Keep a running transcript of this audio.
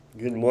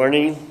Good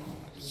morning.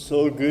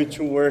 So good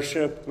to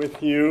worship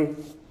with you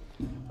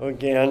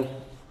again.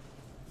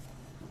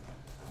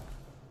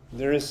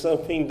 There is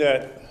something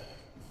that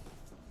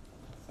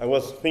I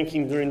was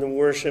thinking during the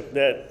worship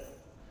that,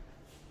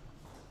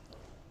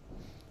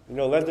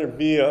 let there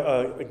be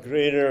a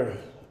greater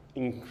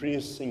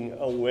increasing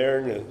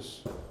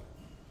awareness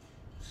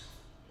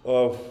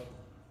of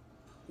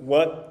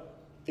what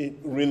it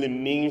really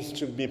means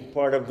to be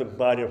part of the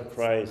body of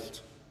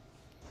Christ.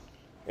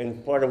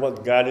 And part of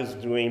what God is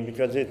doing,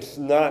 because it's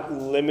not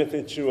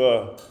limited to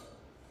a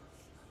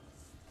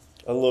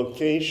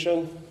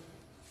location,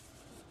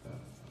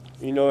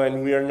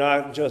 and we are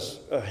not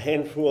just a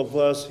handful of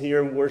us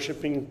here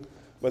worshiping,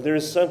 but there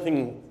is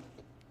something,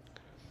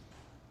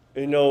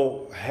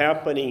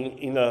 happening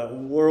in a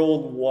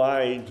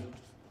worldwide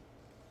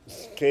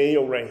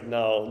scale right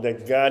now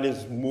that God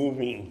is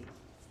moving,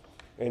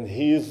 and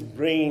He is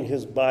bringing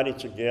His body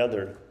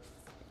together,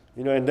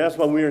 and that's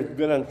what we're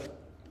going to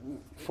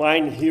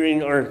find here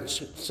in our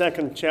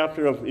second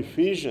chapter of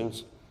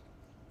Ephesians,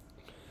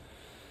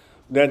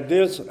 that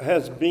this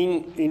has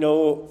been,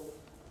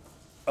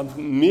 a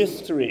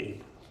mystery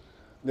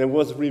that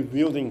was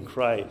revealed in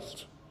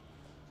Christ.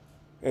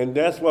 And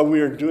that's what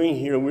we are doing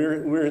here.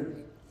 We're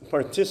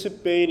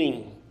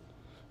participating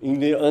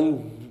in the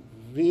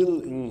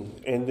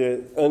unveiling and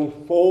the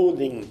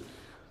unfolding,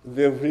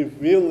 the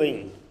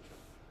revealing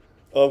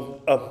of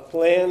a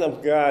plan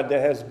of God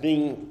that has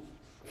been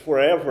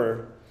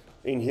forever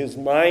in His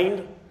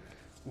mind,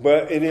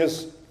 but it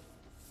is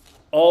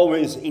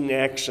always in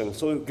action.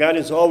 So God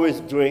is always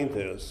doing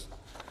this.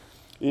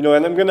 And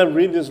I'm going to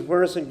read this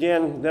verse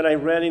again that I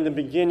read in the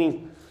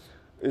beginning.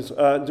 It's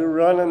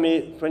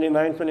Deuteronomy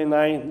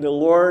 29:29. The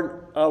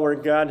Lord our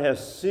God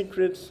has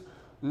secrets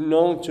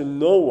known to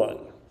no one.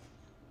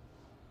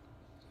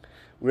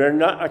 We are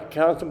not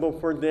accountable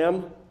for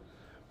them,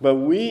 but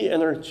we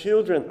and our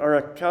children are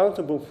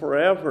accountable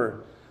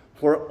forever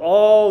for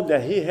all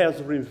that He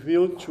has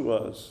revealed to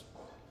us,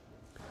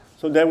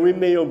 so that we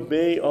may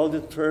obey all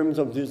the terms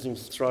of these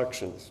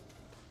instructions.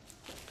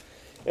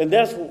 And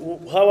that's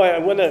how I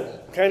want to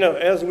kind of,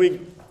 as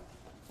we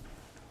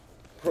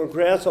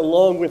progress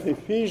along with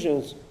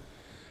Ephesians,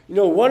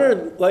 what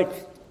are like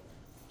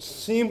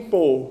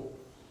simple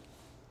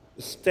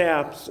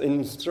steps and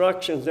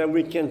instructions that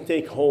we can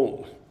take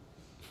home?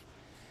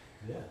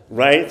 Yeah.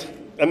 Right?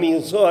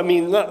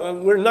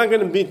 We're not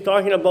going to be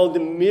talking about the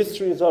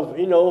mysteries of,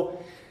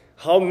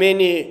 how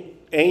many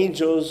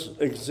angels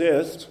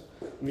exist,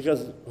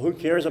 because who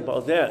cares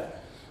about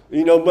that?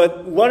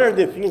 But what are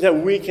the things that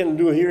we can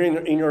do here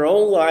in our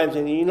own lives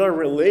and in our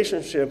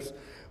relationships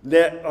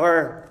that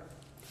are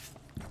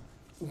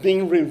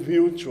being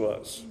revealed to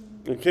us?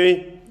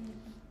 Okay?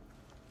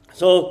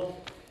 So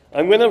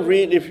I'm going to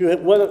read. If you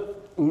want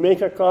to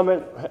make a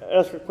comment,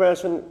 ask a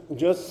question,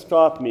 just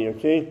stop me,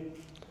 okay?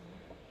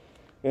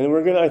 And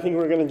I think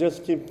we're going to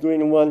just keep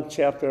doing one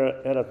chapter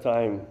at a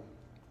time.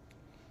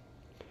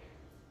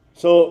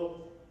 So,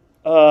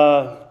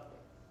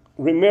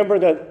 remember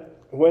that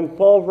when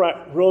Paul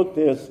wrote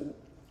this,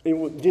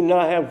 it did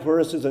not have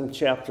verses and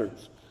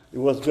chapters. It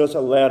was just a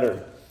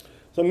letter.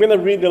 So I'm going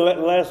to read the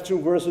last two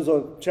verses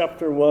of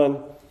chapter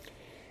 1.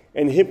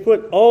 And he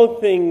put all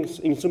things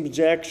in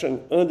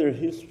subjection under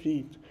his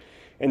feet,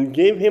 and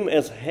gave him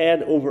as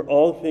head over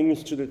all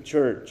things to the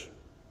church,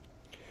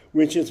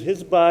 which is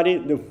his body,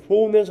 the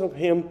fullness of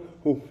him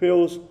who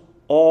fills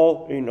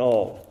all in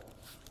all.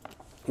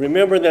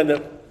 Remember that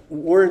the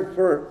word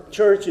for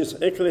church is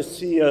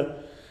ecclesia.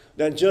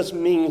 That just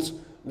means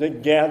the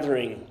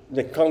gathering,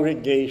 the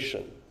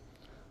congregation.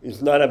 It's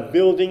not a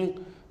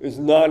building. It's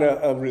not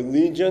a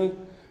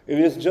religion. It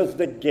is just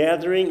the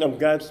gathering of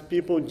God's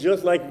people,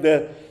 just like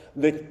the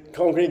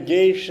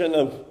congregation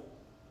of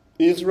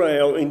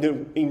Israel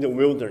in the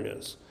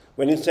wilderness.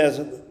 When it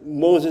says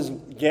Moses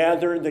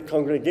gathered the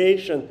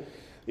congregation,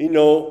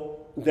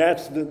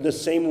 that's the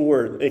same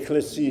word,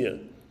 ecclesia.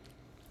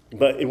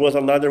 But it was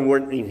another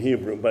word in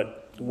Hebrew,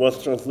 but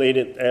was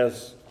translated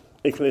as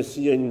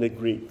ecclesia in the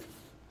Greek.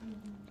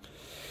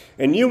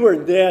 And you were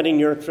dead in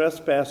your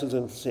trespasses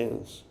and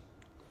sins,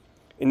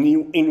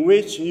 in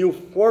which you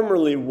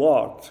formerly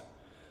walked,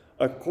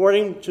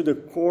 according to the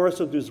course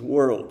of this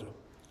world,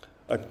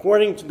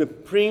 according to the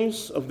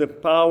prince of the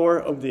power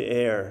of the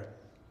air,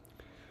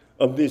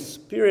 of the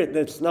spirit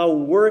that's now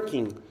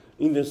working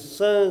in the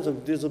sons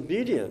of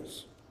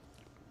disobedience.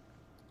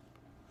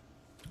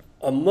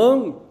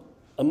 Among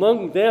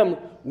them,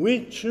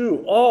 we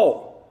too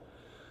all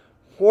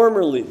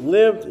formerly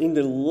lived in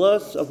the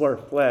lusts of our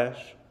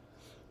flesh,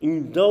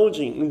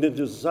 indulging in the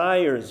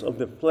desires of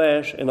the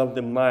flesh and of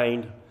the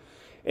mind,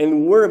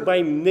 and were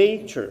by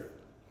nature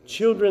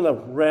children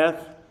of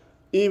wrath,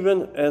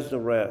 even as the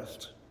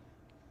rest.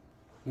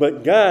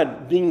 But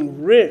God,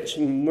 being rich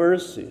in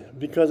mercy,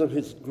 because of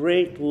His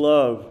great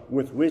love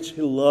with which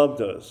He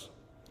loved us,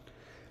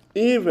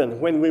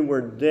 even when we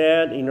were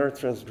dead in our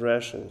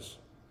transgressions,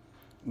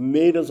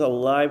 made us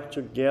alive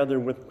together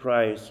with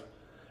Christ.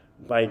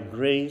 By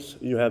grace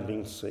you have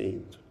been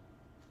saved.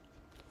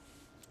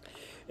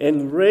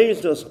 and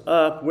raised us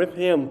up with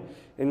him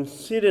and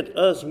seated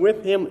us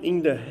with him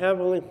in the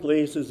heavenly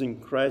places in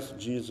Christ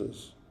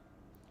Jesus,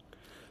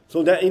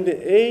 so that in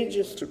the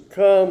ages to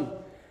come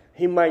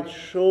he might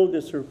show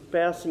the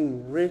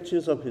surpassing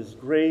riches of his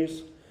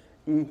grace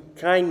in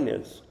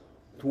kindness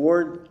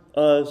toward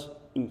us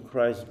in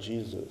Christ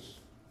Jesus.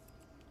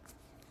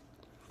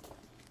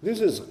 This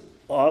is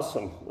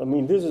awesome. I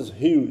mean, this is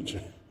huge.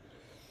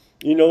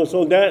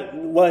 So that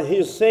what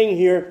he's saying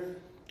here,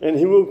 and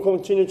he will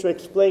continue to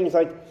explain, is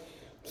like,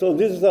 so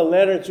this is a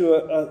letter to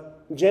a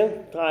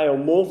Gentile,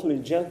 mostly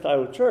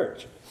Gentile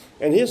church.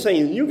 And he's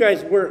saying, you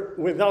guys were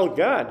without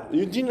God.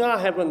 You did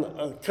not have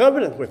a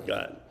covenant with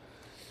God.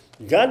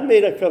 God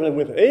made a covenant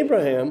with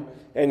Abraham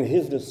and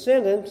his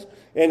descendants,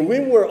 and we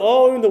were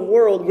all in the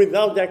world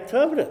without that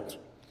covenant.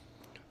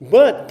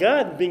 But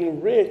God,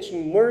 being rich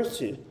in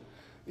mercy,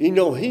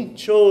 he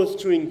chose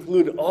to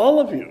include all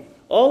of you,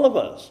 all of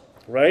us,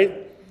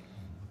 right?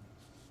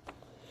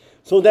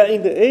 So that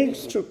in the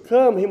age to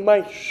come, he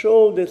might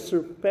show the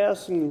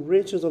surpassing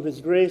riches of his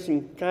grace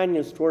and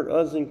kindness toward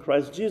us in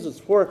Christ Jesus.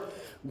 For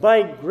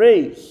by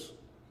grace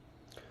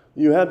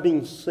you have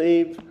been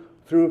saved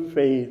through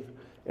faith,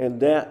 and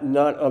that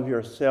not of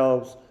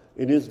yourselves,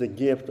 it is the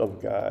gift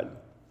of God.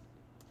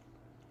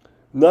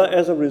 Not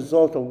as a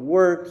result of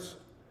works,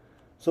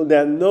 so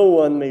that no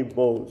one may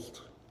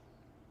boast.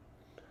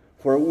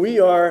 For we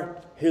are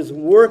his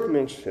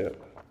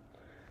workmanship,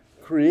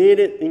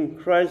 created in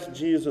Christ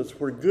Jesus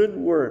for good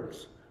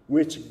works,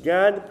 which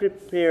God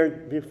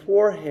prepared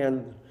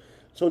beforehand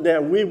so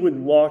that we would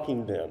walk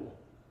in them.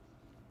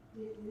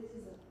 This is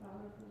a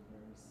powerful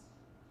verse.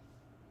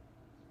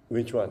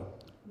 Which one?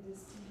 This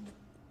one.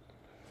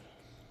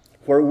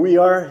 For we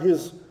are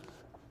his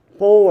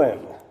poem.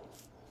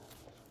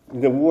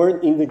 The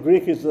word in the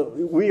Greek is,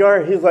 we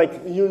are his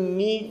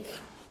unique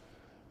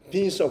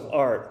piece of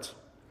art.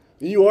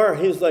 You are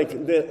his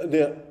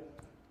the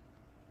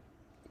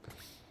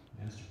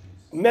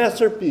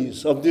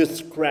masterpiece of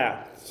this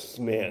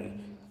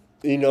craftsman,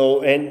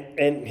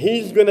 and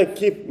he's going to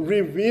keep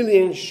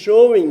revealing and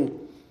showing,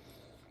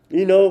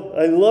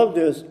 I love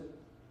this,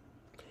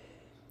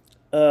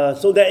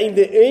 so that in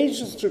the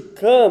ages to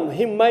come,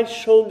 he might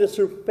show the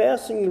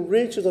surpassing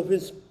riches of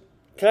his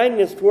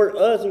kindness toward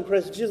us in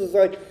Christ Jesus.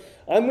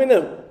 I'm going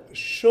to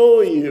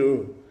show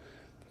you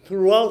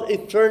throughout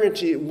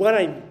eternity what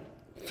I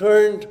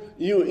turned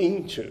you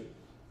into,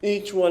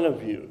 each one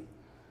of you.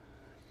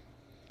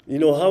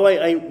 How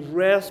I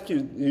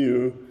rescued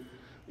you,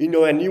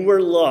 and you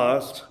were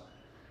lost,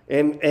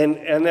 and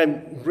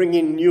I'm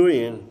bringing you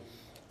in.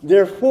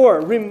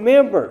 Therefore,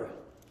 remember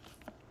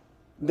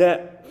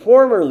that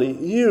formerly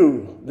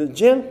you, the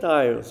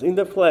Gentiles in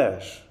the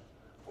flesh,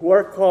 who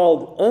are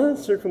called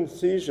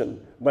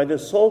uncircumcision by the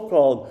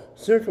so-called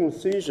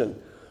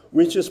circumcision,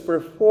 which is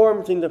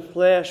performed in the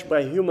flesh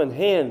by human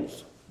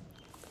hands.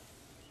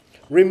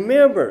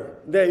 Remember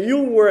that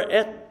you were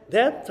at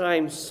that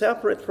time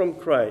separate from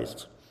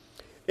Christ,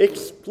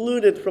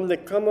 excluded from the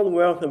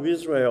commonwealth of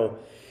Israel,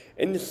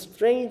 and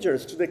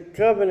strangers to the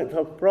covenant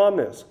of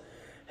promise,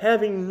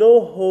 having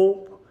no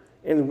hope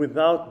and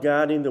without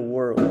God in the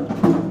world.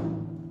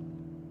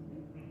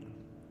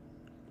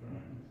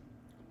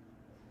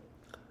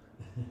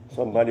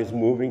 Somebody's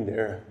moving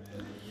there.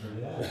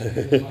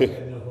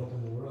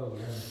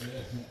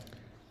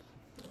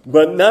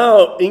 But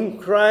now in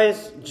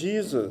Christ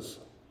Jesus,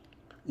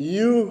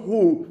 you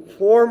who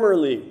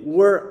formerly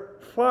were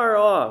far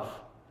off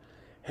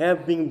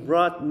have been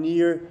brought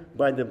near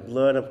by the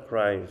blood of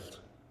Christ.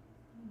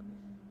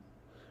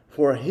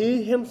 For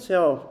he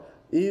himself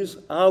is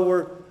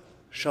our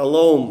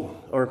shalom,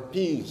 or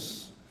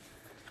peace.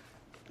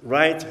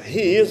 Right?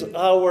 He is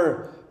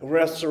our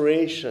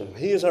restoration.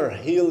 He is our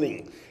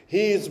healing.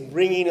 He is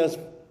bringing us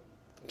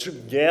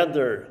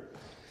together,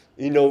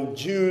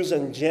 Jews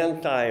and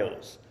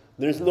Gentiles.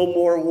 There's no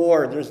more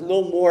war. There's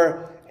no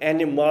more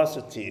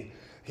animosity.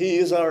 He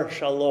is our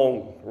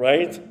shalom,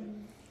 right?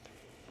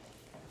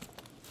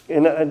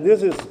 And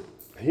this is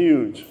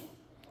huge.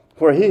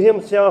 For he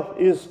himself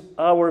is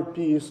our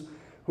peace,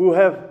 who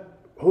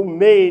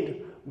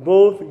made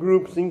both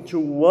groups into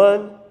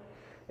one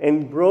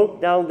and broke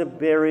down the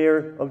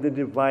barrier of the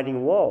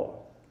dividing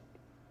wall,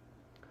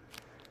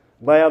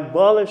 by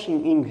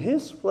abolishing in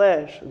his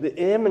flesh the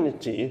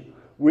enmity,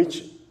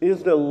 which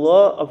is the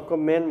law of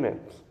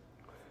commandments,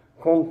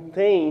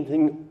 contained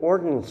in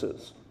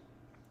ordinances,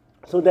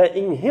 so that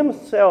in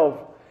himself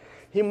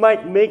he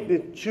might make the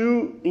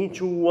two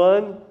into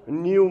one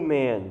new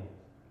man,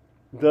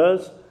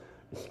 thus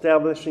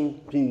establishing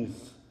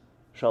peace,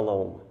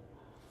 shalom,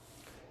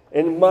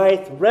 and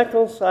might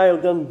reconcile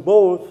them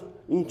both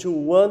into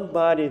one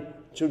body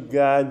to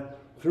God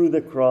through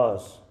the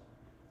cross,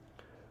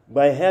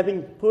 by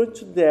having put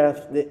to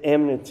death the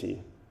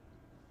enmity.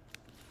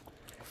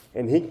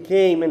 And he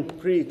came and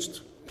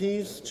preached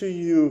peace to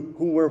you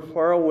who were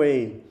far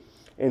away,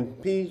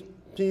 and peace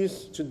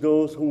to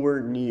those who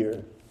were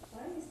near.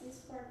 Why is this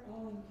part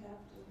all in capitals?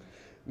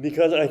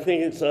 Because I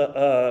think it's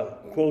a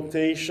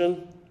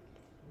quotation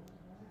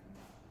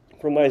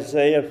from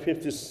Isaiah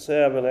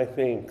 57, I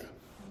think.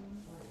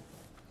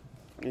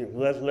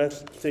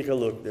 Let's take a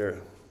look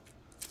there.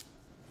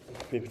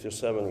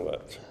 57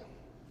 what?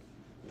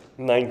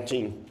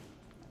 19.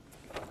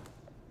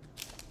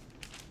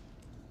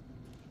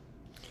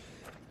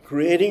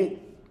 Creating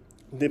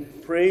the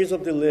praise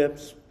of the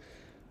lips.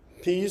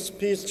 Peace,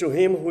 peace to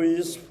him who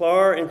is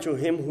far and to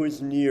him who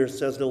is near,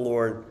 says the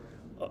Lord,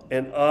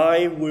 and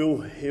I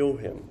will heal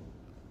him.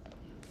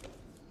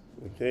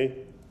 Okay?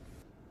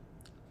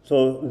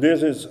 So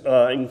this is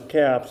in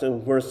caps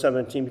in verse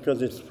 17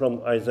 because it's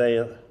from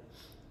Isaiah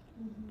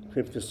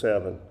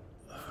 57.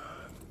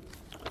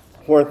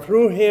 For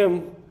through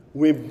him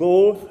we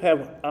both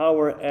have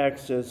our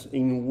access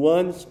in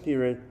one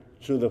spirit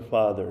to the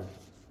Father.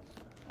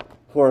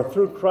 For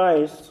through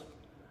Christ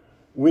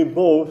we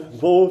both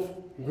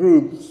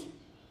groups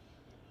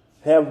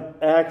have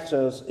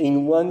access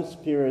in one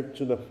spirit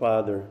to the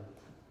Father.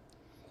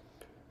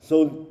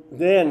 So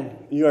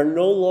then you are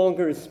no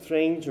longer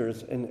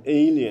strangers and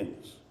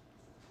aliens,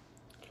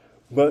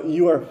 but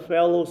you are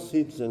fellow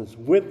citizens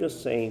with the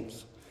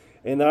saints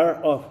and are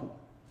of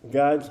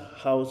God's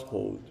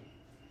household,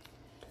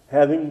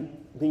 having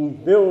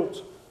been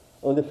built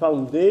on the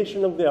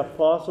foundation of the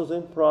apostles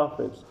and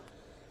prophets,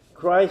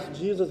 Christ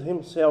Jesus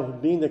himself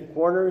being the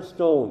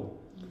cornerstone,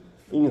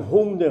 in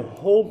whom the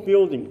whole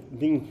building,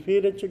 being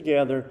fitted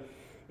together,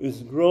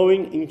 is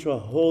growing into a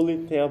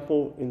holy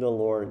temple in the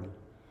Lord,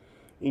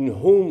 in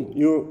whom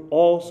you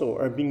also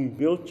are being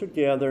built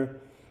together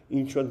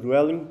into a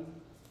dwelling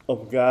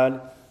of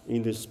God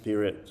in the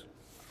Spirit.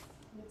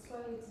 That's why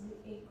it's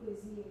the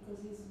ecclesia,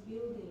 because he's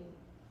building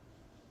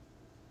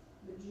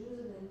the Jews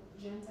and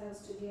the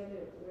Gentiles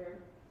together where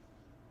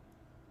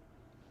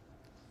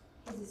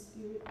his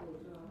spirit will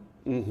dwell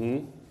Mm-hmm.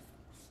 in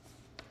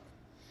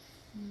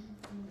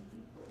the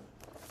people.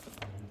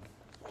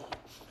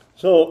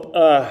 So,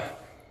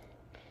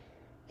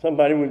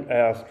 somebody would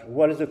ask,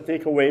 what is the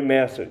takeaway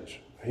message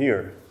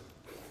here?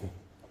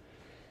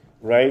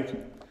 Right?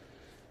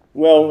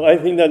 Well, I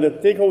think that the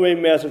takeaway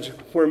message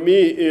for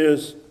me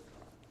is,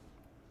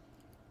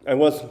 I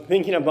was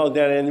thinking about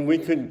that, and we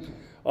could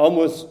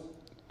almost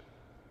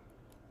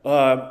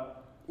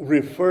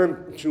refer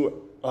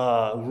to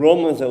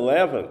Romans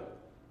 11,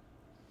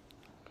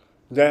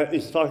 that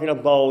is talking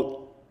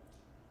about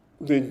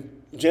the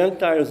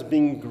Gentiles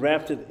being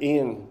grafted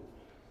in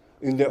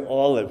the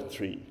olive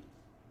tree.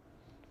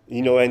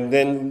 You know, and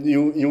then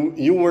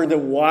you were the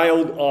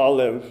wild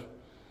olive,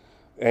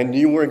 and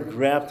you were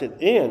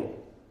grafted in.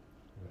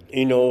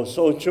 You know,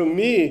 so to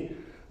me,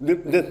 the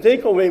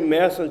takeaway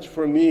message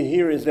for me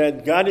here is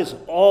that God is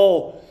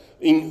all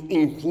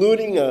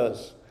including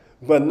us,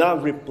 but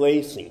not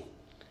replacing,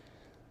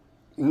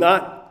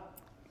 not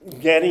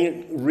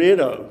getting rid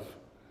of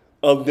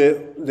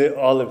the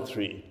olive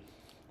tree,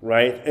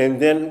 right? And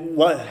then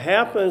what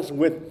happens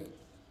with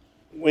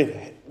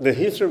the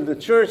history of the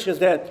church is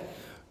that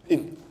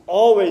it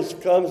always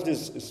comes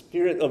this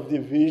spirit of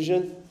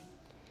division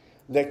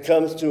that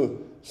comes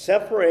to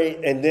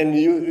separate, and then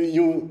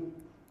you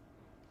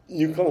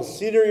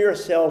consider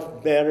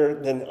yourself better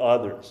than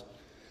others,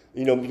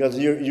 you know, because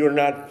you're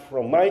not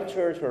from my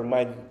church or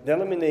my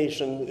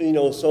denomination, you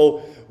know,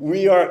 so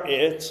we are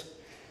it,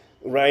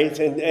 right?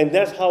 And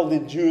that's how the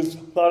Jews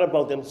thought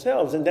about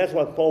themselves, and that's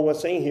what Paul was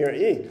saying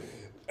here.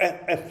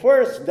 At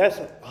first, that's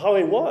how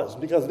it was,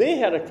 because they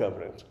had a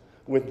covenant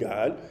with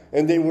God,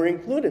 and they were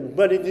included,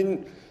 but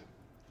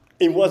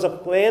it was a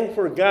plan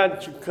for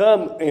God to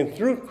come and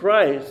through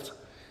Christ,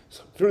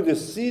 through the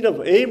seed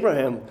of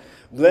Abraham,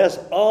 bless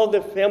all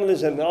the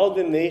families and all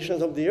the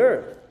nations of the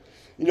earth.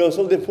 You know,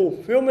 so the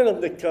fulfillment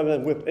of the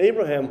covenant with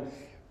Abraham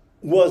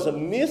was a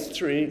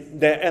mystery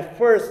that at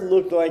first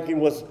looked like it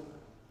was,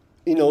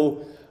 you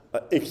know,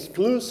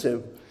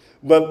 exclusive,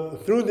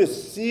 but through the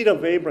seed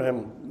of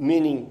Abraham,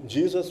 meaning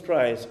Jesus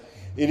Christ,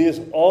 it is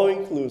all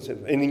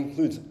inclusive and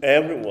includes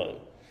everyone.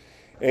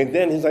 And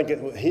then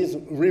he's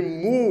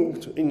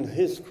removed in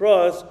his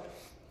cross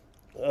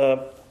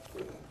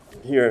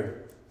here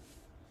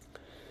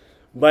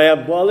by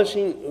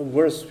abolishing,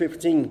 verse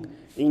 15,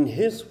 in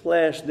his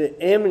flesh the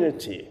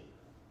enmity,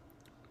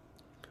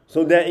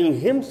 so that in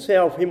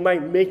himself he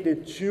might make the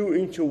two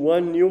into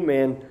one new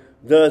man,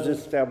 thus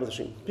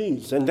establishing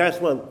peace. And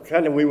that's what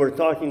kind of we were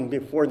talking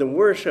before the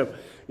worship,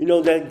 you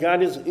know, that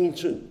God is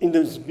in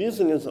this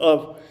business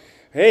of,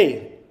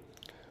 hey,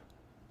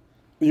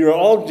 you're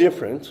all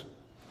different.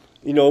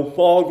 You know,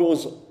 Paul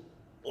goes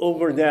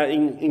over that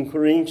in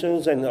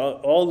Corinthians and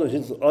all of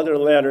his other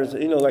letters,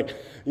 you know, like,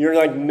 you're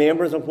like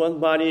members of one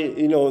body,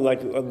 you know,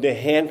 like the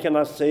hand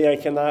cannot say, I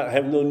cannot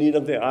have no need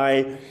of the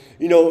eye,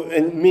 you know,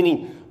 and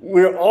meaning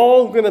we're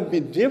all going to be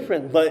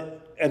different, but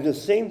at the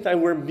same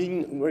time, we're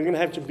going to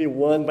have to be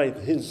one by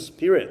his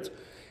Spirit.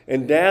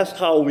 And that's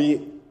how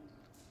we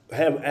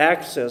have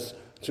access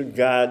to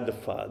God the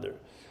Father,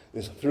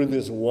 is through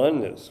this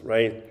oneness,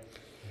 right?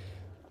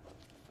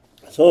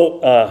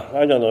 So,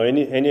 I don't know,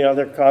 any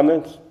other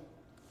comments?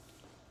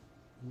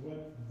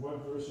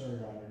 What verse are you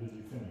on, or did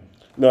you finish?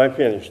 No, I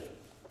finished.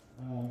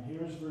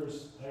 Here's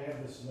verse, I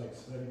have this like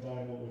study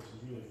Bible, which is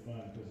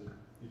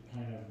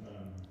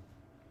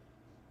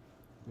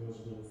goes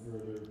a little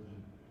further than,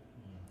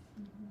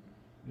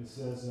 It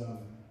says,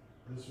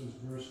 this was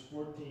verse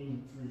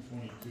 14 through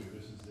 22.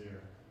 This is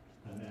their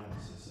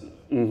analysis of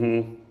it.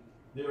 Mm-hmm.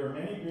 There are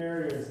many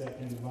barriers that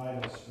can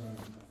divide us from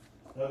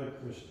other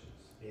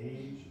Christians: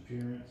 age,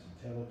 appearance,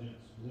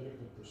 intelligence,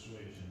 political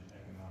persuasion,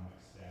 economic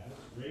status,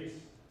 race,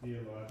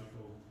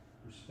 theological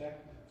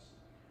perspectives.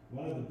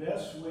 One of the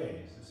best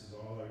ways, this is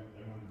all I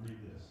want to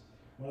read this,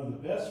 one of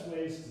the best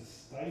ways to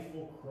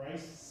stifle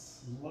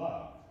Christ's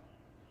love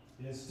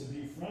is to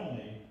be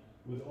friendly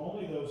with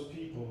only those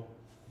people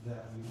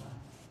that we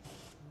like.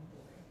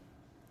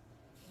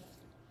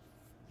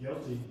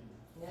 Guilty.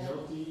 Yeah.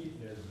 Guilty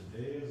as the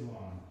day is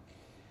long.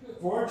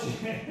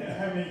 Fortunately,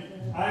 I mean,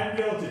 I'm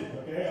guilty,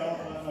 okay?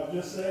 I'm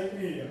just saying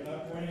me. I'm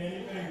not pointing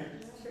any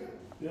fingers.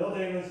 Bill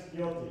Davis,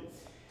 guilty.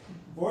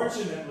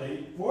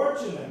 Fortunately,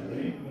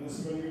 and this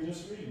is what you were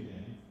just reading,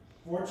 Danny,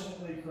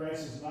 fortunately,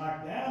 Christ has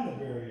knocked down the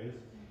barriers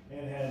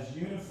and has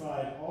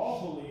unified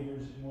all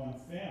believers in one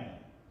family.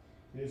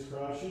 His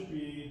cross should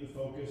be the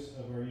focus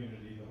of our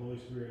unity. The Holy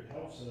Spirit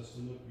helps us to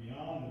look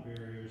beyond the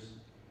barriers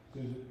to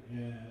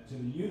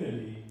the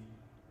unity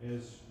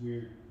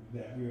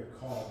that we are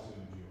called to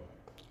enjoy.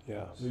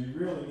 Yeah. So you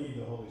really need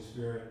the Holy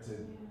Spirit to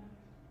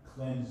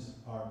cleanse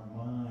our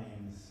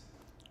minds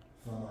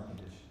from our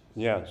conditions.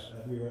 Yes.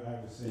 I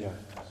was saying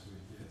that last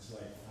week. It's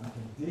like I'm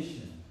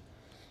conditioned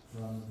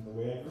from the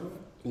way I grew up.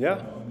 Yeah.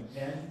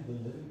 And the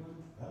living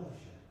room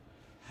fellowship.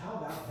 How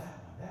about that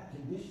one? That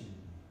conditioned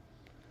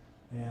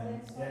me.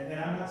 And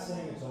I'm not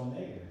saying it's all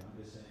negative. I'm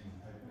just saying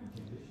I've been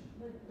conditioned.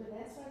 But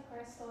that's why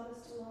Christ taught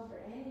us to love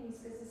our enemies,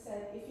 because he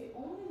said, if you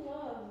only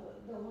love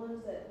the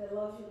ones that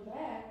love you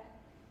back,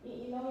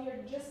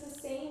 you're just the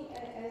same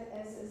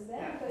as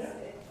them, because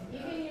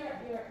even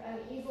an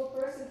evil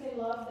person can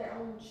love their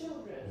own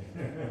children,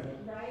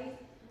 right?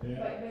 Yeah.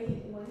 But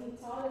when he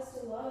taught us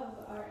to love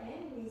our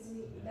enemies,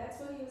 that's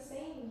what he was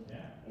saying. Yeah.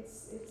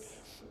 It's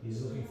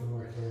He's looking for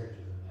more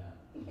character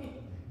than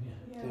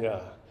that. Yeah.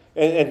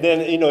 And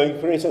then, in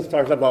Corinthians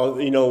talks about,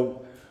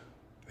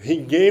 he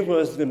gave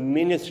us the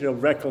ministry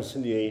of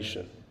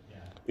reconciliation.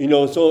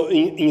 Yeah. So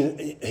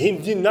he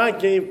did not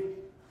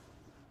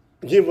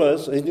give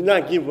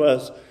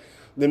us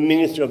the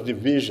ministry of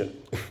division,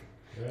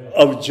 Right.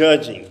 of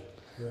judging.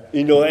 Correct.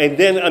 And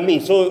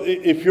then, so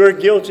if you're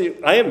guilty,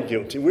 I am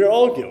guilty. We're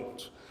all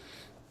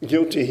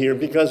guilty here,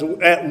 because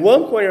at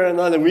one point or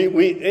another,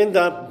 we end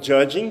up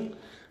judging,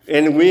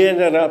 and we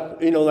ended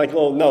up, like,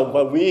 oh, no,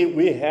 but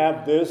we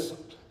have this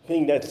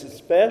thing that's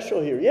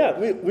special here. Yeah,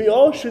 we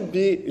all should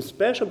be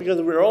special because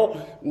we're all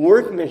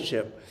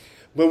workmanship,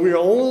 but we're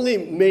only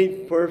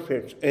made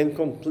perfect and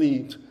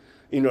complete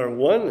in our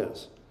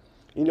oneness.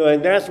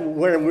 And that's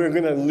where we're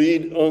going to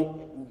lead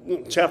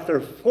on chapter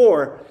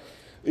 4,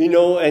 and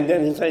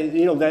then it says,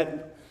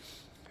 that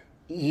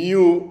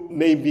you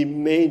may be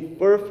made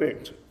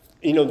perfect,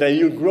 that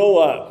you grow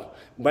up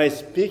by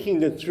speaking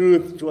the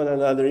truth to one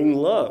another in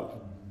love.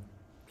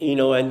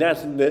 And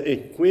that's the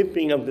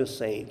equipping of the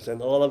saints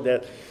and all of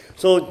that.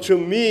 So to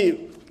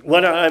me,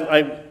 what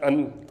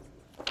I'm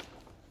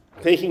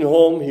taking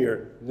home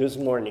here this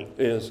morning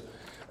is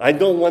I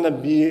don't want to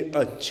be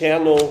a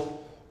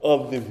channel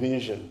of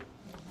division.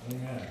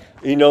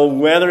 Amen.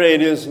 Whether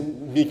it is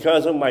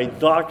because of my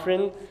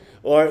doctrine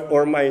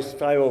or my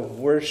style of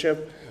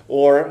worship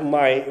or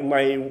my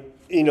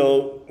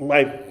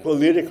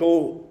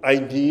political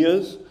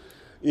ideas,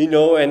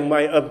 and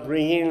my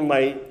upbringing,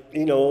 my,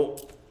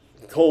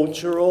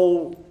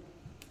 cultural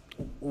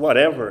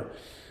whatever.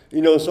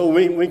 So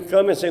we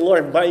come and say,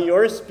 Lord, by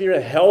your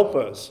Spirit, help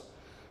us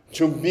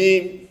to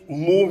be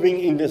moving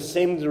in the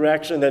same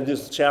direction that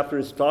this chapter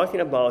is talking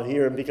about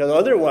here, because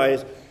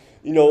otherwise,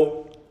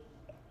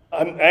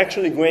 I'm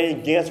actually going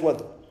against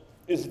what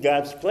is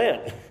God's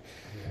plan.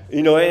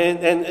 And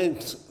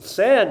it's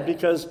sad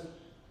because,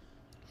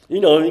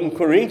 in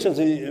Corinthians,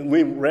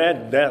 we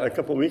read that a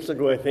couple of weeks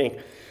ago, I think.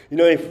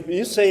 If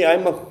you say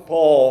I'm of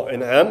Paul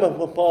and I'm of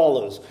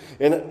Apollos,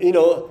 and,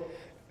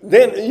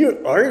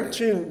 then aren't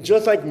you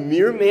just like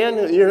mere man?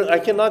 I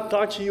cannot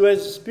talk to you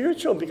as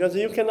spiritual because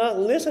you cannot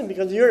listen,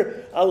 because you're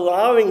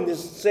allowing this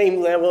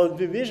same level of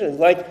division.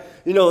 Like,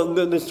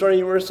 the story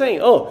you were saying,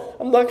 oh,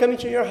 I'm not coming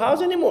to your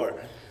house anymore,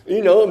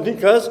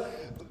 because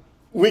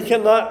we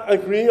cannot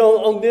agree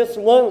on this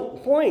one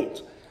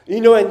point.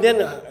 And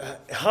then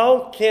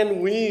how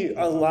can we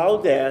allow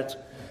that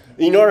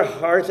in our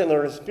hearts and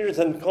our spirits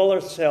and call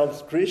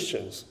ourselves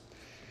Christians?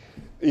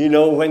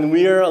 When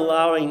we are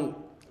allowing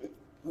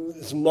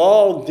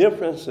small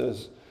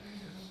differences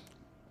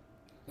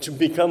to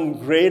become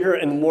greater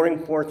and more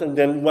important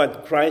than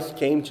what Christ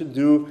came to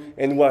do,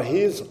 and what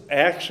he's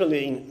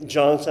actually in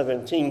John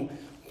 17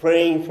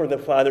 praying for the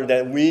Father,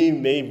 that we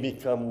may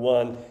become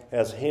one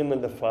as him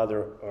and the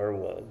Father are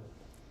one.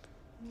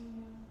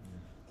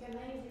 Can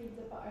I read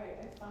the part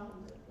I found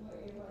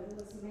where it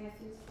was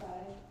Matthew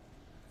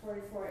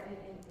 5:44,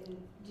 and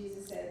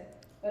Jesus said,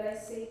 "But I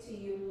say to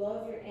you,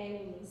 love your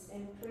enemies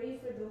and pray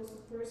for those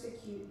who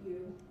persecute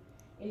you,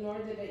 in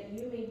order that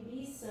you may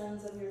be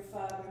sons of your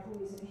Father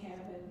who is in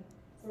heaven.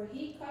 For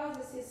he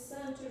causes his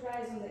sun to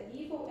rise on the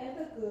evil and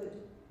the good,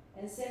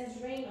 and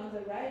sends rain on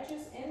the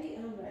righteous and the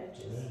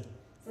unrighteous.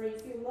 For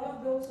if you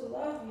love those who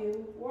love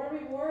you, what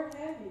reward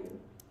have you?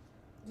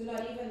 Do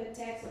not even the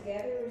tax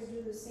gatherers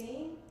do the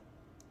same?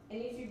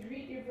 And if you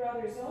greet your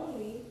brothers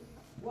only,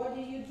 what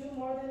do you do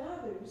more than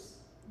others?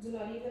 Do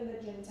not even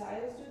the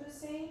Gentiles do the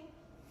same?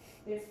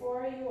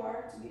 Therefore you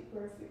are to be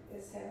perfect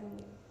as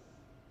heavenly.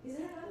 Is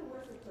there another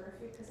word for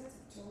perfect? Because that's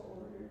a tall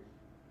order.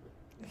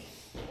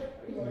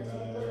 You are to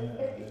be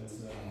perfect.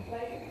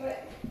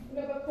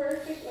 But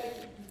perfect,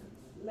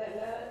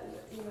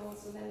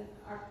 so then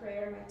our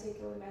prayer, my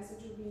takeaway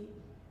message would be,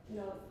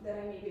 that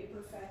I may be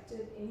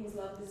perfected in his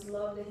love, this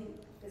love that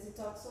because he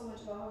talks so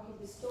much about how he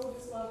bestowed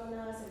his love on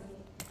us, and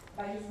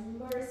by his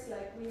mercy,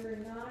 we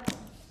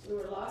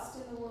were lost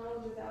in the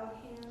world without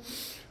him,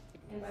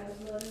 and by the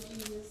blood of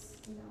Jesus,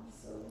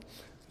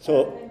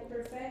 So and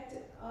perfect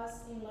us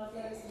in love,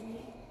 let us be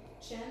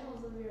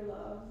channels of your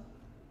love,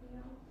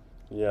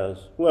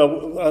 yes.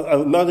 Well,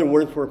 another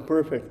word for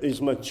perfect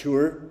is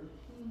mature.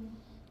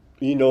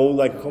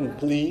 Like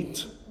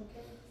complete,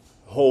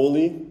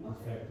 holy.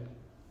 Perfected.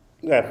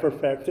 Yeah,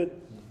 perfected.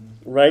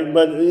 Right?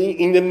 But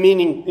in the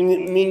meaning,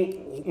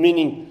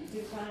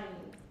 divine.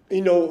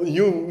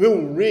 You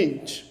will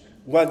reach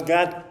what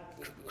God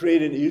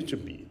created you to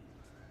be.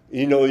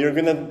 You're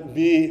gonna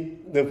be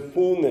the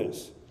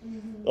fullness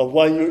of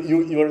what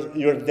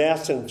you're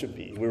destined to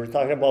be. We were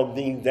talking about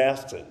being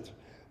destined,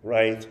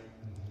 right?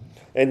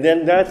 And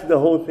then that's the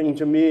whole thing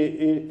to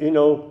me.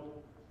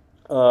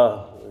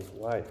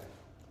 Why?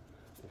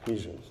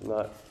 Ephesians,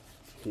 not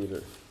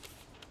Peter.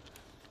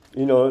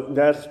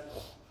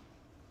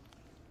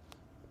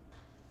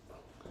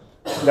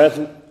 That's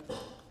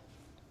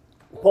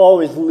Paul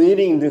is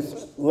leading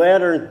this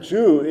letter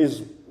to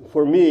is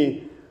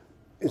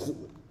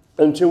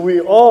until we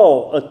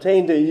all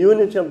attain the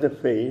unity of the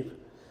faith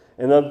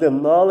and of the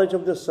knowledge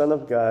of the Son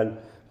of God,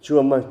 to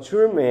a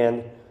mature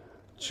man,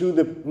 to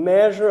the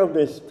measure of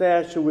the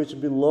stature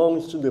which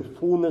belongs to the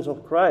fullness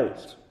of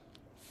Christ.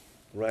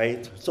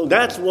 Right? So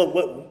that's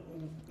what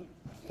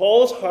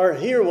Paul's heart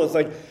here was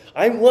like,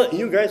 I want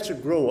you guys to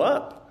grow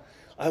up.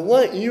 I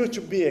want you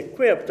to be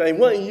equipped. I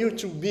want you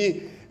to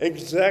be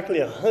exactly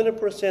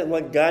 100%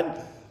 what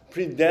God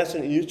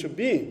predestined you to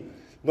be.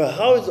 But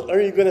how are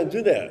you going to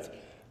do that?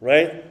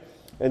 Right?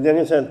 And then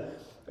he said,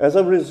 as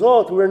a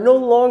result, we're no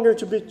longer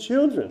to be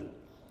children,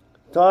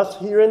 tossed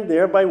here and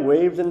there by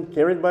waves and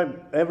carried by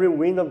every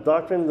wind of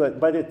doctrine,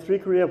 by the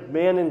trickery of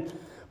men and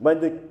by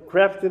the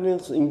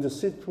craftiness in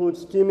deceitful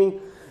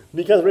scheming.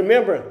 Because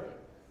remember,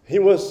 he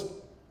was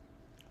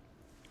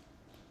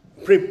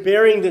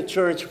preparing the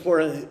church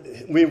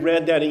we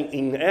read that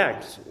in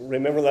Acts.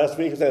 Remember last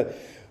week, he said,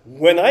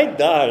 when I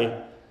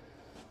die,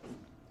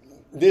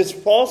 these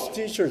false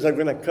teachers are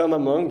going to come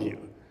among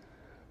you.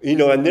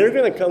 And they're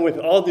going to come with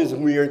all these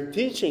weird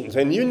teachings,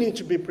 and you need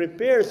to be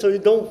prepared so you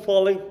don't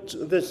fall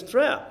into this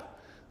trap,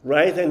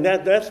 right? And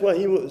that's what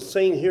he was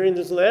saying here in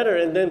this letter.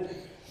 And then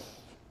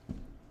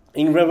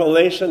in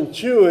Revelation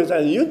 2, is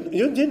that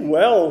you did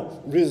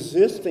well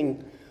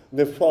resisting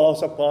the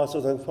false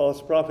apostles and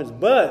false prophets,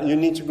 but you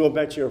need to go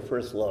back to your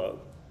first love,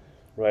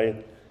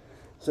 right?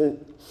 So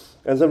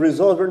as a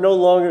result, we're no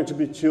longer to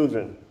be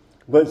children,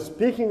 but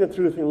speaking the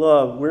truth in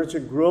love, we're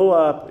to grow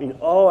up in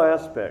all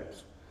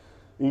aspects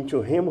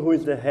into him who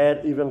is the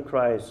head, even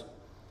Christ,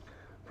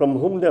 from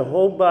whom the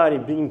whole body,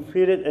 being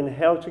fitted and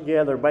held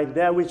together by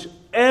that which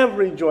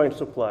every joint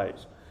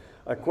supplies,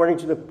 according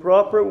to the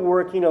proper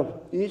working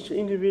of each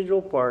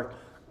individual part,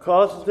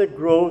 causes the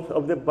growth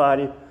of the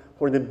body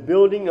for the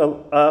building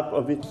up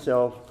of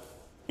itself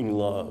in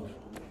love.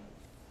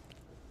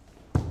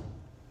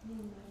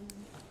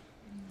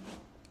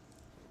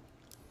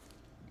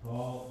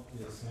 Paul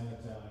is kind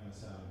of telling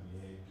us how to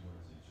behave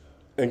towards each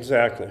other.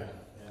 Exactly.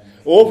 And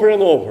Over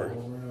and over.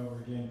 Over and over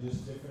again,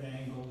 just different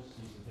angles.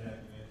 He's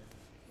attacking it.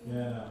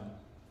 And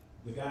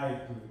the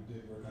guy who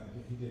did work on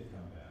it, he did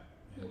come back,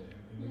 and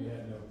we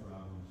had no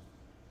problems.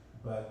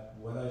 But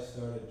what I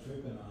started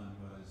tripping on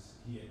was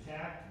he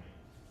attacked me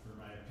for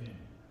my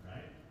opinion,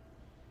 right?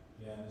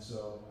 And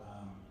so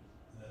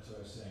that's what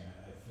I was saying.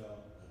 I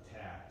felt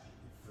attacked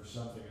for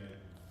something that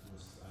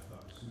I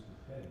thought was super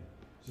petty.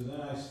 So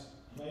then I was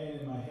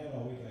playing in my head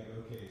all week. I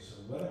go, okay,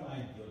 so what am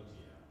I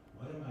guilty of?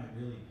 What am I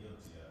really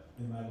guilty of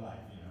in my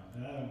life?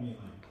 And I don't mean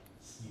like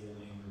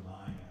stealing or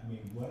lying. I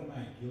mean, what am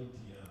I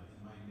guilty of in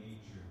my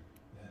nature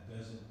that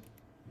doesn't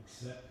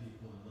accept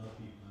people and love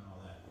people and all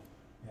that?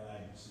 And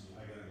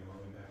I got to go all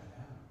the way back to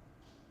Adam.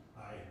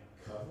 I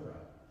cover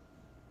up.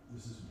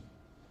 This is me.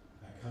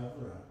 I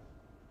cover up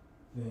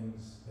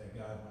things that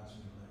God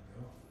wants me to let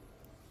go.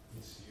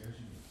 It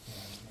scares me,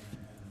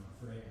 and I'm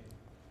afraid.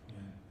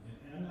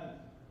 And I'm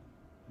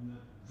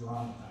not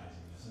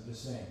dramatizing this. I'm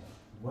just saying,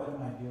 what am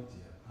I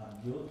guilty of?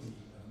 I'm guilty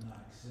of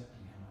not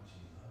accepting how much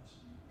he loves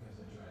me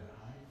because I try to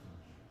hide from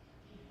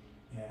him.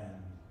 And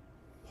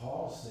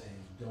Paul's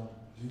saying, don't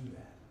do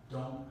that.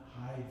 Don't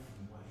hide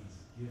from what he's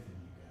given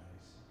you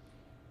guys.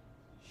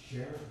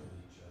 Share it with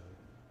each other,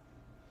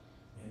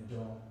 and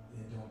don't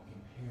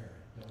compare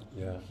it. Don't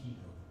Yeah. Don't heat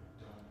over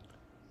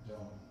it.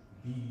 Don't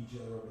beat each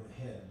other over the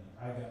head.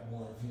 I got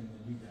more of him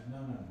than you got. No.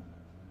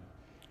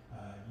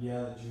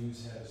 Yeah, the Jews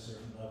had a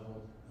certain level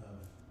of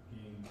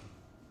being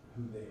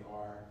who they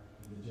are,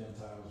 and the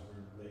Gentiles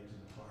were late to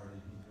the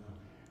party,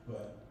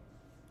 but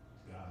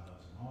God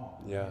loves them all.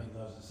 Yeah. He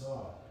loves us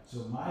all.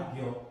 So my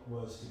guilt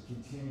was to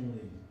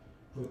continually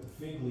put the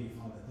fig leaf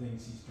on the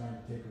things he's trying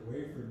to take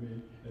away from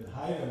me and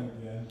hide them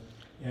again,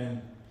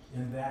 and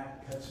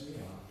that cuts me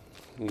off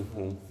from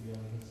feeling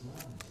his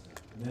love and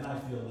stuff. And then I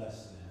feel less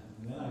than,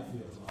 and then I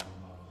feel blah, blah,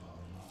 blah,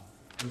 blah,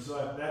 blah. And so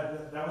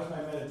that was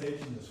my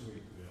meditation this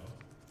week, Bill.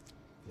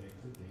 Take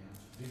the damn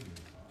fig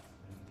leaf off.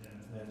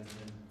 And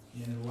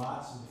in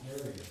lots of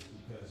areas,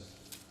 because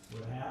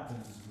what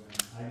happens when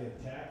I get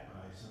attacked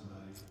by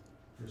somebody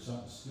for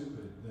something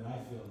stupid, then I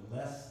feel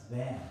less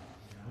than,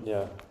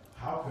 Yeah.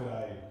 How could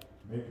I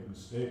make a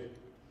mistake in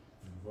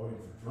voting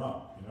for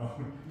Trump, I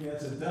mean,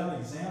 it's a dumb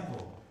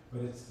example,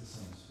 but it's the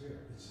same spirit.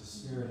 It's the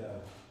spirit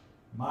of,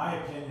 my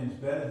opinion's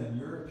better than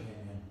your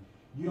opinion.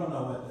 You don't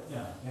know what,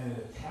 and it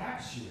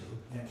attacks you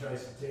and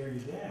tries to tear you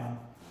down.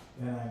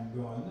 And I'm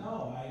going,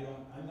 no,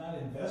 I'm not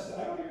invested.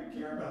 I don't even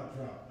care about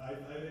Trump. I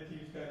think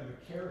he's kind of a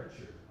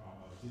caricature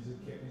almost. He's a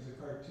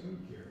cartoon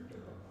character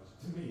almost,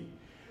 to me.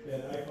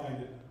 And I find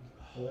it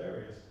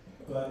hilarious.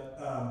 But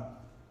I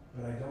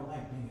don't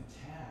like being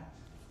attacked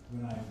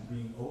when I'm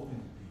being open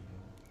to people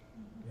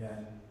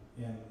and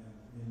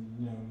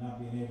not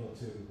being able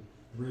to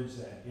bridge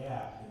that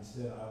gap.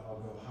 Instead, I'll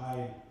go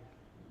hide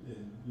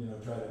and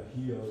try to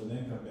heal and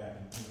then come back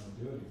and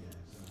do it again.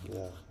 So.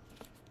 Yeah.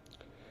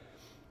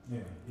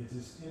 Anyway, it's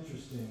just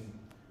interesting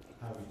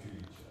how we treat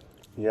each other.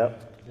 Yep.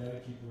 You gotta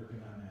keep working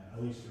on that.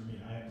 At least for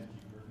me, I have to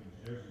keep working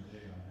every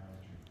day on how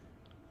I treat people.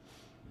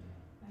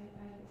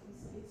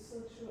 It's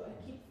so true. I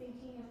keep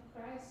thinking of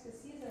Christ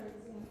because he's our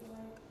example,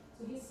 right?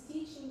 So he's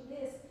teaching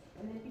this,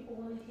 and then people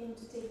wanted him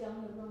to take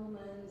down the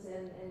Romans,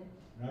 and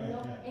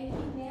he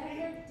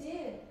never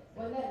did.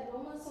 When that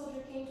Roman soldier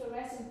came to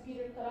arrest him,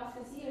 Peter cut off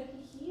his ear. He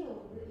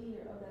healed the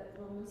ear of that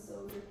Roman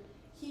soldier.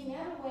 He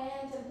never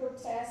went and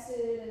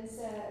protested and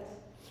said,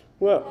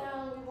 Well,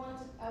 "Now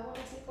I want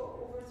to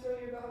overthrow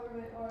your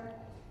government," or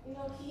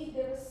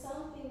there was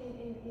something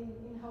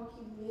in how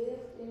he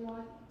lived, in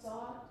what he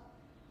taught,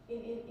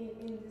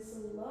 in this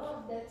love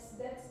that's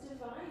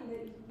divine,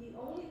 that it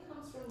only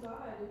comes from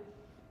God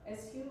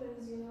as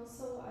humans,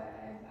 So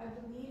I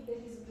believe that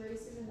His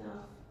grace is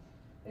enough,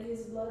 that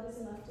His blood is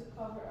enough to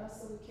cover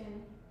us, so we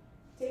can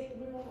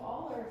remove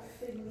all our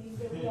fig leaves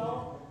that we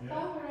all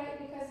cover, right?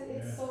 Because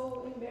it's so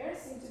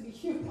embarrassing to be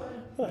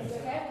human, to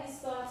have these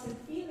thoughts and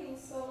feelings.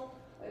 So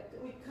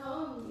we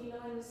come, and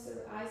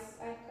I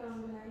come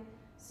and I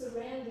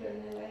surrender,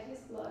 and I let His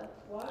blood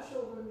wash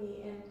over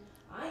me, and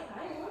I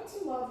want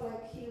to love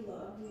like He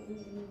loved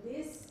in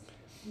this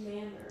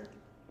manner.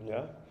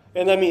 yeah.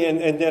 And I mean,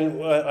 and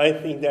then I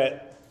think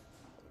that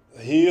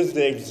he is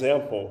the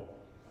example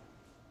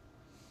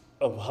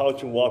of how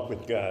to walk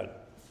with God,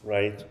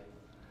 right?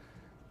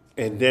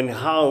 And then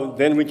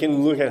we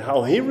can look at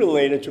how he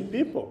related to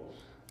people.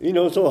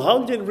 So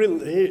how did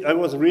I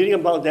was reading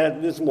about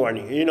that this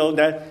morning,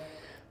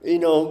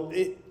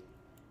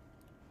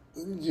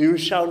 you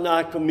shall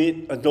not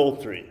commit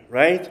adultery,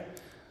 right?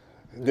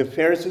 The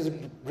Pharisees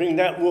bring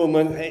that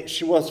woman,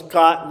 she was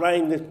caught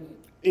right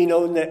in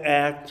the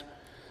act,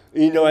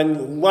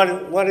 and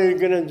what are you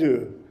going to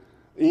do?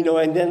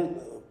 And then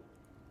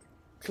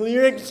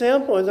clear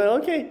example is like,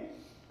 okay,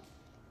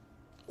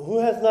 who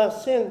has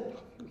not sinned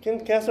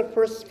can cast a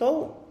first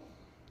stone.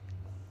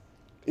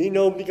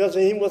 Because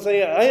he was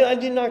saying, I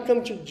did not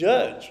come to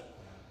judge.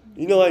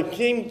 I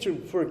came to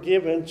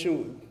forgive and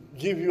to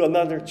give you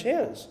another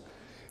chance.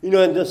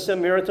 And the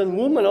Samaritan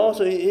woman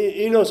also,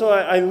 so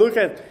I look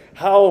at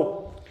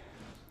how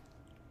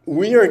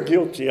we are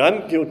guilty.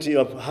 I'm guilty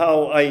of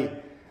how I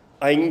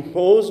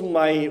impose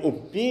my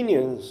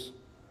opinions.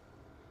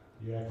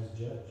 You act as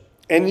judge.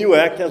 And you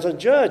act as a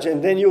judge.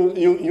 And then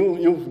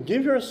you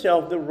give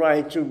yourself the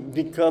right to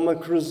become a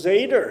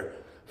crusader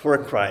for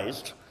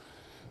Christ.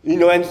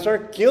 And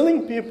start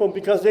killing people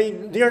because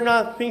they're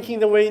not thinking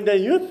the way that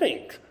you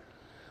think.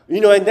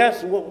 And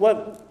that's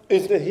what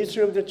is the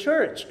history of the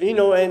church.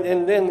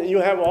 And then you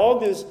have all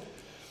this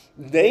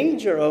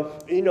danger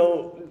of,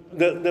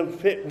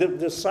 the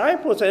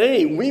disciples say,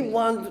 hey, we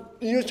want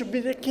you to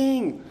be the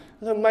king.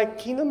 My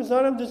kingdom is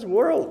not of this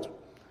world.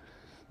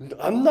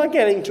 I'm not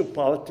getting into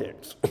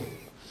politics.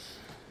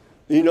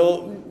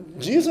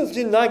 Jesus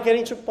did not get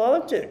into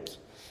politics.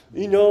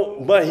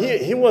 But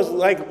he was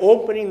like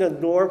opening the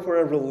door for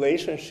a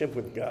relationship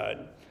with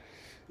God,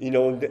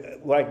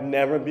 like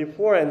never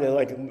before. And then,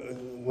 like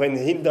when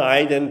he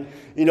died, and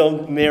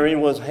Mary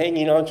was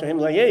hanging on to him,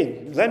 like,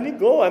 hey, let me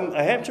go.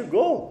 I have to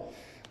go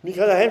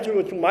because I have to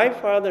go to my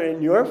Father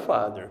and your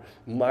Father,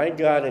 my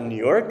God and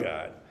your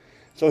God.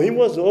 So he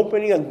was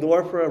opening a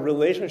door for a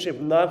relationship,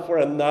 not for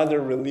another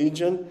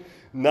religion,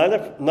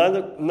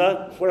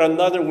 not for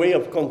another way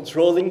of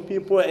controlling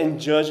people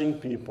and judging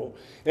people.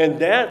 And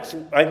that's,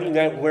 I think,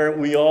 that where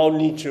we all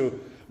need to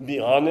be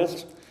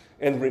honest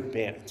and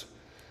repent.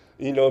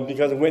 You know,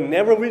 because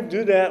whenever we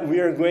do that, we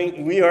are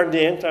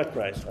the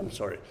Antichrist. I'm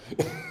sorry.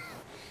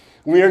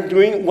 We are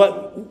doing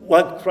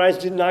what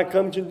Christ did not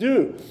come to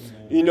do.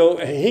 You know,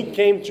 he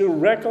came to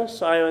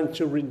reconcile and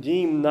to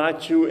redeem,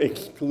 not to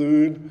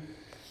exclude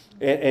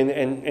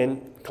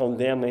and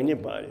condemn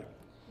anybody.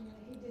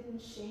 He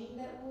didn't shame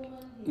that woman.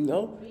 He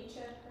No. didn't reach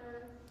at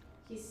her.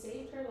 He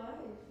saved her life.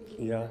 He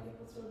didn't Yeah. let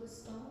people throw the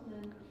stone.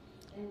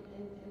 And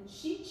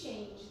she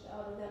changed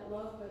out of that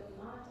love, but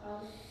not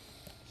out of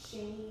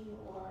shame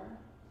or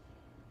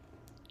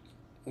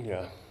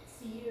Yeah.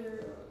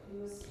 fear.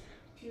 It was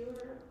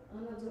pure,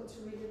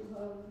 unadulterated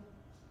love.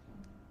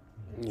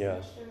 That Yeah.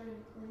 touched her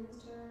and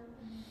cleansed her.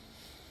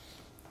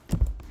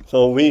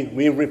 So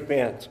we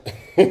repent.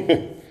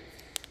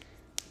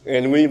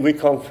 And we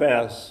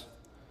confess.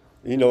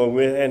 You know,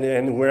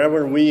 and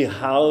wherever we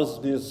house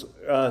this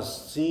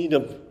seed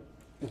of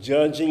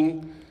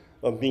judging,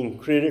 of being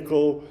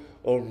critical,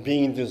 or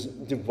being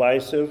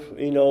divisive,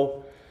 you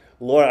know,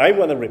 Lord, I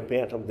want to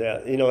repent of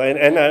that. You know,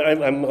 and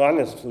I'm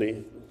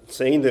honestly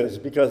saying this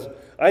because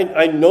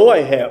I know I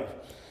have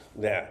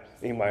that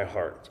in my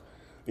heart.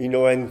 You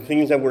know, and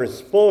things that were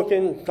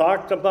spoken,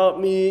 talked about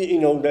me, you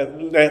know,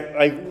 that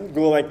I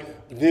go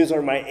like, these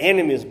are my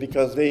enemies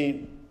because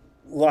they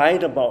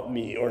lied about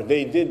me or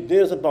they did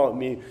this about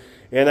me.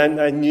 And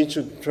I need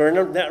to turn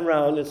that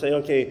around and say,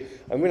 okay,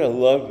 I'm going to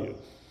love you.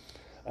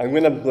 I'm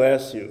going to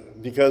bless you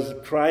because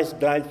Christ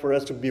died for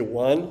us to be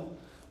one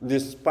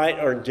despite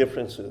our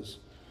differences,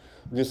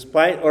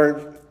 despite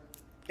our,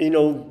 you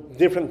know,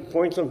 different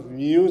points of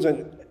views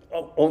and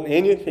on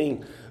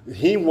anything.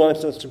 He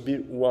wants us to be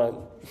one.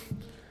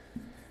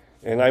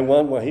 And I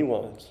want what he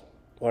wants,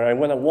 or I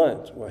want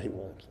what he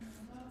wants.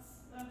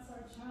 That's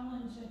our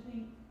challenge, I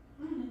think,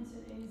 in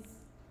today's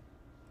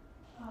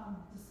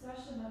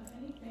discussion of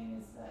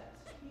anything is that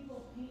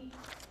people paint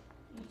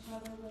each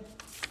other with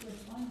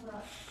one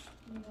brush.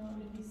 You know,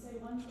 and if you say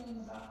one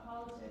thing about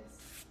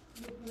politics,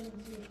 you put it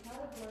into a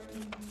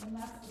category, and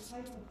that's the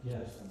type of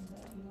Yes. person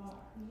that you are.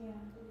 Yeah.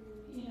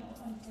 You know,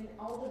 And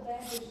all the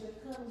baggage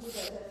that comes with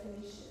that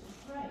definition.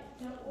 right,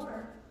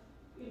 or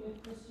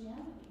with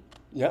Christianity.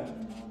 Yeah.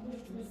 You know,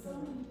 with so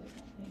many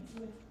different things,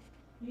 with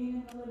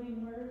being in the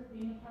living word,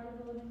 being a part of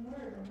the living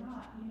word or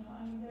not, you know,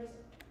 I mean,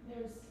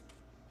 there's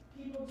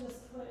people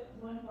just put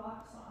one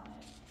box on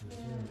it,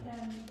 and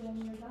then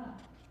you're done.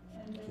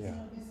 And there's Yeah.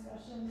 no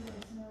discussion,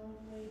 there's no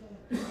way to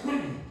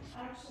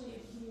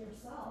actually be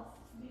yourself,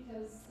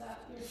 because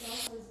that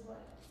yourself is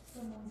what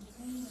someone's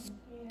opinion.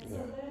 And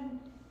so then,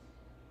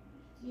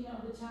 you know,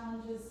 the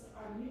challenge is,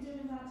 are you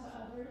doing that to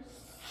others?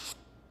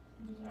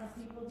 Are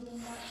people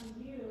doing that to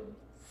you?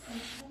 And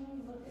can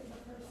you look at the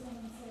person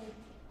and say,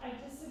 I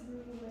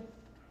disagree with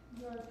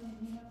your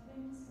opinion of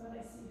things, but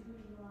I see who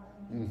you are.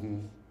 And Mm-hmm.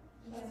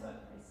 that's what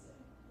Christ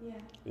did.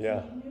 Yeah.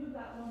 Yeah. He knew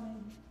that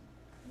woman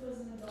was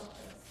an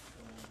adulteress.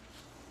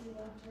 He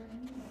loved her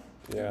anyway.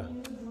 Yeah. He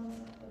knew the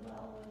woman at the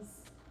well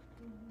was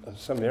A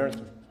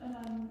Samaritan. an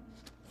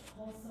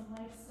unwholesome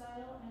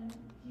lifestyle, and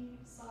he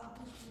saw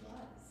who she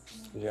was.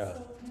 Yeah.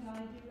 So can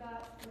I do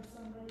that for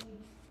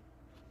somebody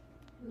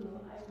who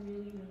I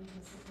really, really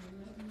disagree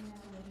with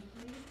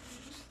politically,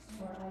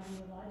 or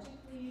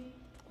ideologically,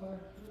 or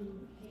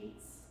who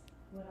hates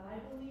what I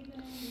believe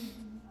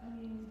in? I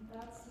mean,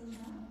 that's the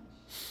challenge.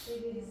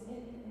 It is,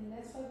 and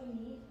that's why we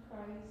need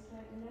Christ,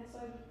 right? And that's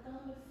why we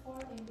come before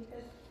Him,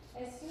 because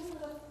as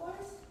humans, of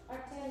course,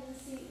 our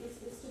tendency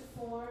is to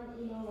form,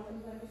 you know, like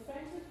I'm going to be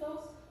friends with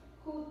those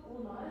who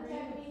will not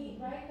attack me,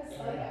 right? Because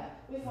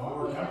we've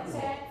all been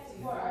attacked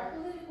for our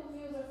political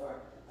views or for,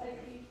 like,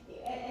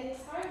 and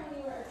it's hard when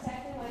you were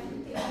attacking, like,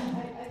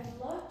 I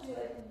loved you,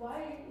 like,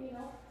 why, you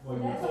know? Well,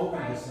 That's you're what open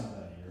to Christ-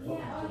 somebody,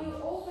 Yeah, or you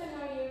open,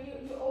 or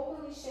you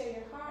openly share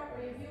your heart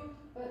or your view,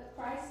 but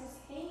Christ is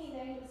hanging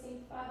there and he's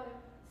saying, Father,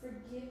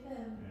 forgive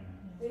them. Yeah.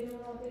 They don't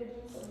know what they're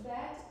doing. So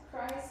that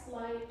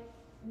Christ-like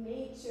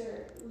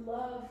nature,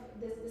 love,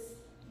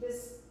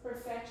 this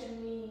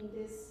perfection, meaning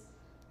this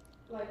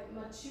like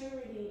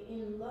maturity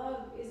in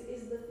love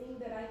is the thing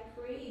that I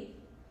crave.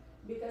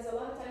 Because a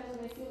lot of times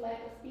when I feel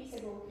lack of peace, I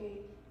go, okay,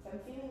 if I'm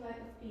feeling lack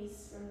of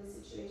peace from this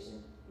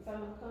situation, if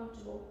I'm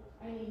uncomfortable,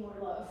 I need more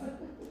love.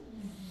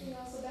 You know,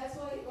 so that's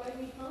why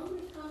we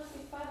humbly come and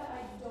say, Father,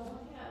 I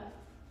don't have.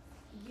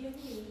 Give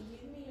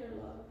me your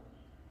love.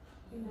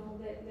 You know,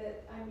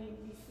 that I may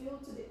be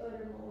filled to the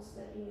uttermost,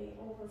 that it may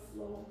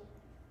overflow,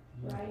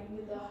 right?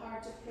 With the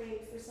heart to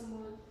pray for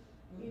someone,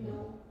 you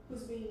know,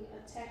 who's being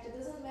attacked. It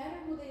doesn't matter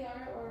who they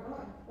are or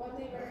what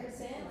they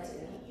represent.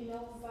 You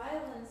know,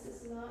 violence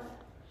is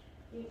not,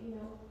 you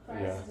know,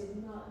 Christ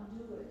did not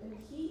do it. And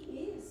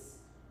He is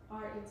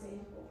our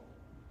example,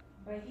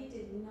 but He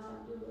did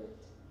not do it.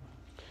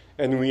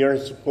 And we are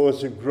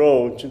supposed to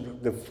grow to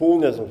the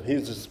fullness of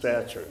His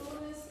stature. The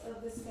fullness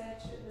of the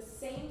stature, the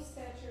same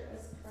stature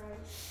as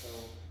Christ. So,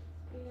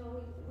 you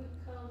know, we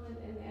come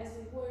and as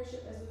we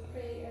worship, as we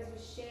pray, as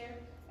we share,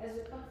 as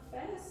we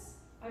confess,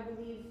 I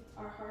believe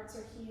our hearts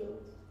are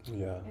healed.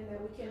 Yeah. And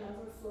that we can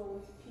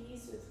overflow with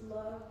peace, with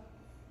love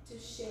to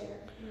share,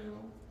 you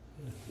know.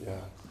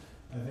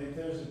 Yeah. I think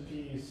there's a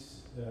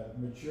peace,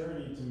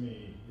 maturity to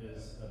me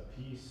is a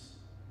peace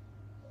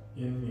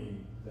in me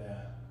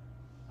that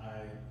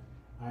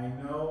I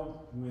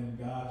know when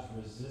God's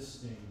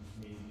resisting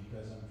me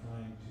because I'm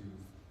trying to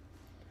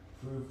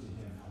prove to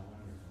him how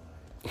wonderful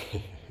I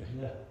am.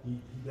 Yeah.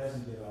 He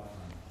doesn't get off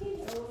on He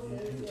knows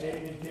that.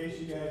 it, In case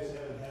you guys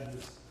haven't had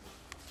this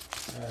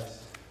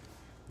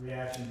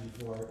reaction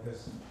before,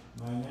 because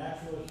my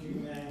natural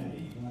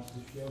humanity wants to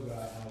show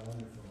God how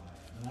wonderful I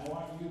am. And I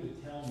want you to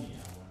tell me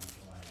how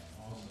wonderful I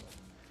am also.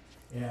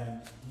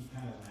 And he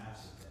kind of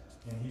laughs at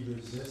that. And he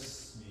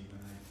resists me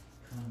when I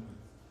come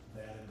with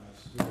that in my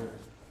spirit.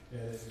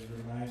 It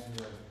reminds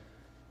me of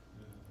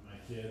my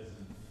kids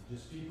and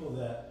just people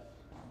that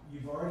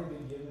you've already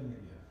been given the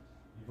gift.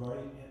 You've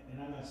already,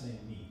 and I'm not saying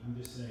me, I'm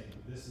just saying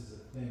this is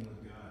a thing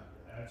with God.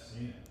 I've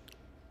seen it.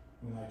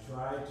 When I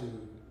try to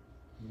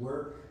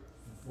work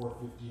for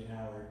 $4.50 an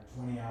hour,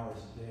 20 hours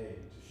a day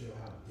to show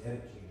how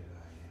dedicated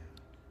I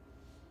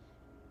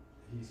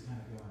am, he's kind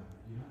of going,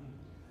 you don't need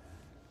to do that.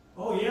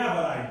 Oh yeah,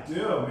 but I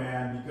do,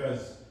 man,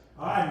 because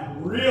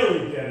I'm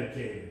really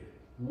dedicated.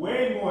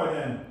 Way more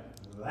than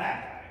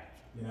that guy.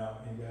 You know,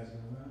 and you guys go,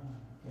 well,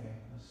 okay,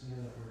 let's see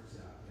how that works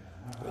out.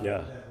 How Yeah.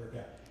 did that work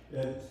out?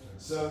 And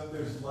so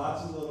there's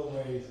lots of little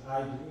ways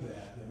I do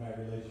that in my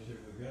relationship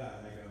with God.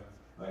 I go,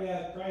 oh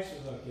yeah, Christ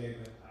was okay,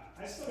 but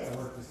I still got to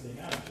work this thing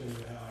out and show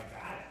you how I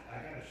got it. I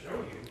got to show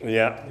you.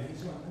 Yeah. And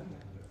he's going,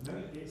 no,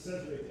 it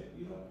says right there,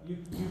 you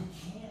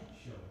can't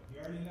show it. He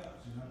already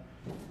knows, you know.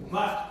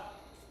 But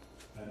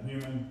I'm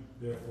human,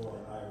 therefore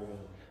I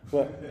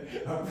will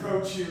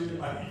approach you in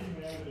my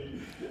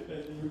humanity,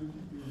 and you.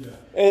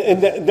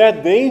 And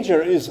that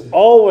danger is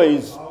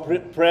always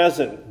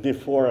present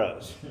before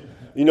us.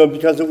 You know,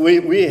 because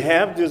we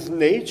have this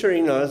nature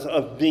in us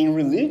of being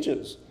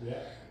religious. Yeah.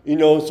 You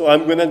know, so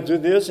I'm going to do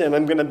this and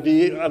I'm going to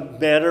be a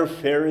better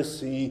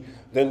Pharisee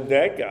than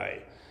that guy.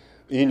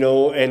 You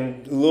know,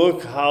 and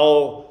look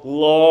how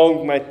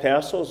long my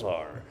tassels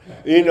are.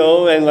 You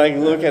know, and like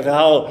look at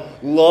how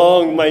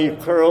long my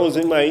curls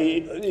in my,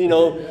 you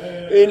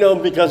know,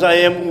 because I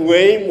am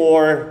way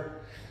more,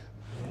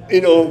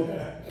 you know,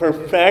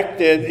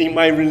 perfected in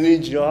my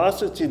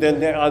religiosity than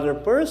the other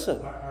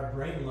person. Our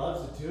brain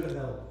loves it too, and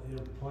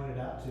it'll point it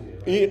out to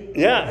you. Right?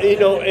 Yeah, you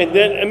know, and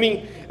then, I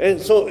mean,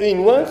 and so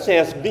in one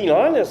sense, being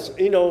honest,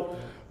 you know,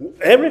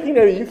 everything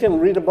that you can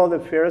read about the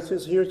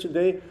Pharisees here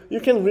today, you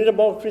can read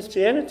about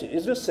Christianity.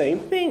 It's the same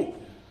thing.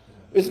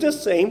 It's the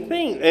same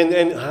thing.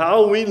 And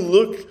how we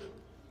look,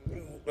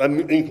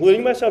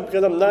 including myself,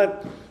 because I'm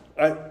not,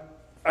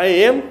 I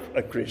am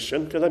a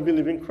Christian because I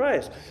believe in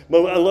Christ.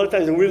 But a lot of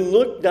times we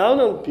look down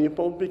on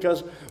people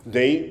because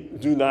they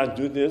do not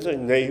do this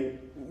and they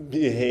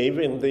behave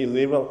and they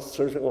live a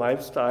certain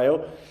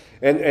lifestyle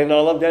and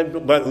all of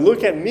that. But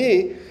look at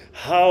me,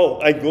 how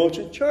I go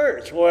to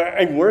church or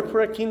I work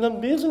for a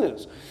kingdom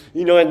business.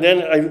 You know, and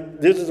then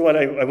this is what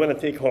I want to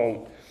take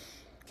home.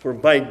 For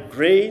by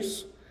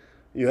grace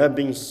you have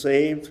been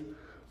saved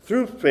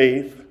through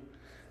faith,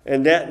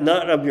 and that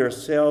not of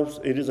yourselves,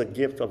 it is a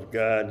gift of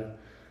God,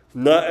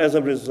 not as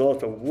a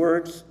result of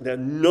works, that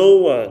no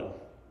one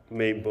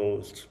may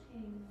boast.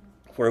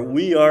 For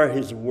we are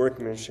his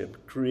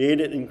workmanship,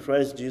 created in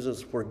Christ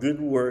Jesus for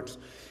good works,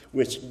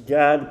 which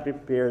God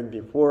prepared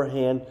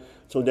beforehand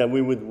so that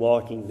we would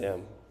walk in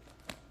them.